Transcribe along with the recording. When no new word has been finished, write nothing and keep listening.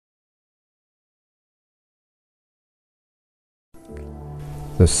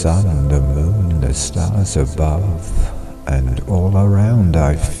The sun, the moon, the stars above, and all around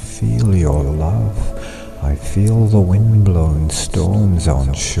I feel your love. I feel the wind-blown storms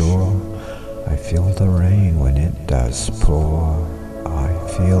on shore. I feel the rain when it does pour. I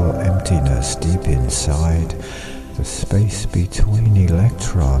feel emptiness deep inside. The space between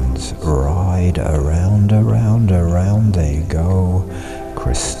electrons ride around, around, around they go.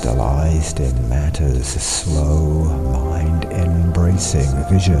 Crystallized in matter's slow, mind-embracing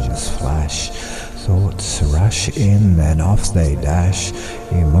visions flash. Thoughts rush in, then off they dash.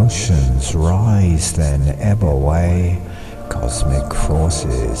 Emotions rise, then ebb away. Cosmic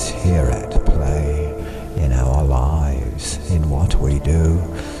forces here at play. In our lives, in what we do.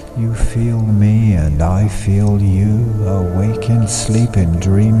 You feel me and I feel you. Awake in sleep, in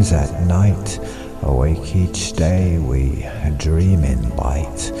dreams at night. Awake each day, we dream in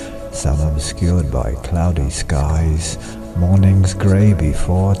light. Sun obscured by cloudy skies. Mornings grey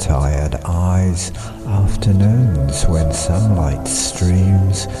before tired eyes. Afternoons when sunlight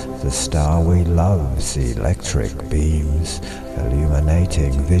streams. The star we love's electric beams.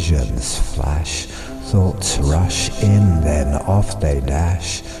 Illuminating visions flash. Thoughts rush in, then off they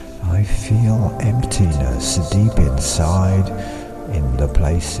dash. I feel emptiness deep inside. In the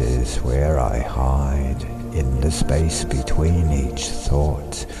places where I hide, in the space between each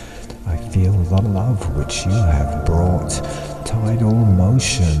thought, I feel the love which you have brought. Tidal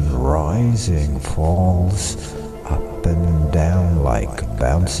motion rising falls, up and down like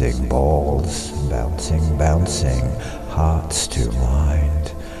bouncing balls, bouncing, bouncing, hearts to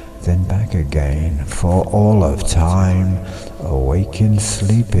mind, then back again for all of time. Awake in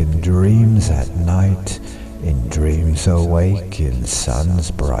sleep, in dreams at night. In dreams awake in sun's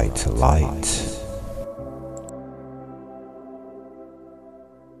bright light.